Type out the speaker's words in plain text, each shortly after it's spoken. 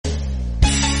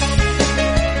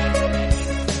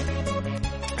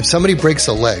If somebody breaks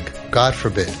a leg, God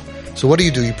forbid, so what do?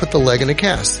 You put the leg in a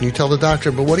cast and you tell the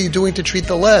doctor, but what are you doing to treat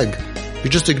the leg?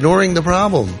 You're just ignoring the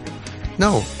problem.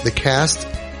 No, the cast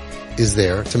is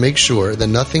there to make sure that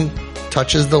nothing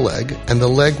touches the leg and the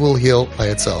leg will heal by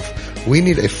itself. We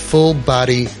need a full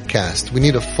body cast. We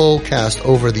need a full cast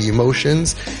over the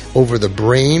emotions, over the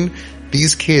brain.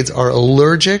 These kids are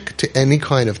allergic to any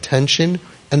kind of tension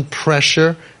and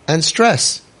pressure and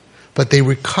stress, but they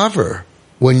recover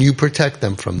when you protect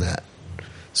them from that.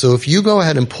 So if you go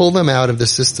ahead and pull them out of the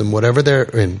system, whatever they're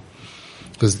in,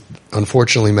 because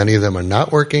unfortunately many of them are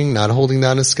not working, not holding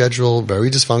down a schedule,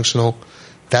 very dysfunctional,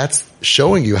 that's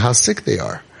showing you how sick they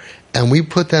are. And we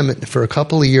put them for a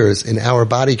couple of years in our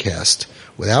body cast,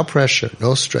 without pressure,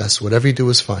 no stress, whatever you do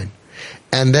is fine.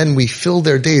 And then we fill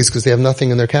their days because they have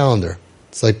nothing in their calendar.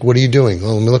 It's like, what are you doing?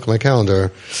 Oh, let me look at my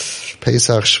calendar.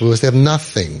 Pesach, Shavuos, they have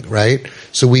nothing, right?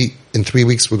 So in 3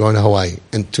 weeks we're going to Hawaii,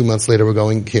 and 2 months later we're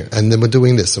going here, and then we're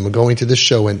doing this, and we're going to this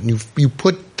show, and you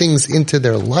put things into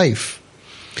their life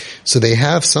so they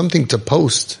have something to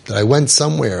post, that I went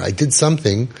somewhere, I did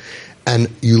something, and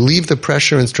you leave the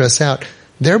pressure and stress out.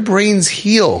 Their brains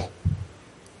heal.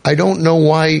 I don't know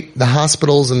why the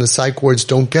hospitals and the psych wards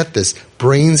don't get this.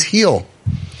 Brains heal.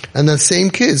 And the same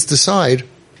kids decide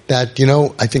that,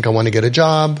 I think I want to get a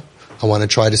job, I want to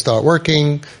try to start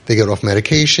working. They get off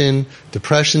medication.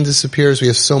 Depression disappears. We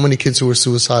have so many kids who are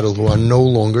suicidal who are no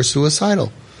longer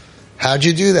suicidal. How'd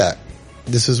you do that?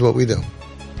 This is what we do.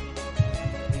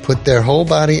 Put their whole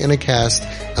body in a cast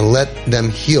and let them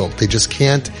heal. They just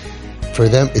can't. For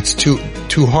them, it's too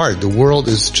hard. The world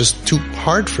is just too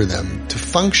hard for them to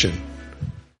function.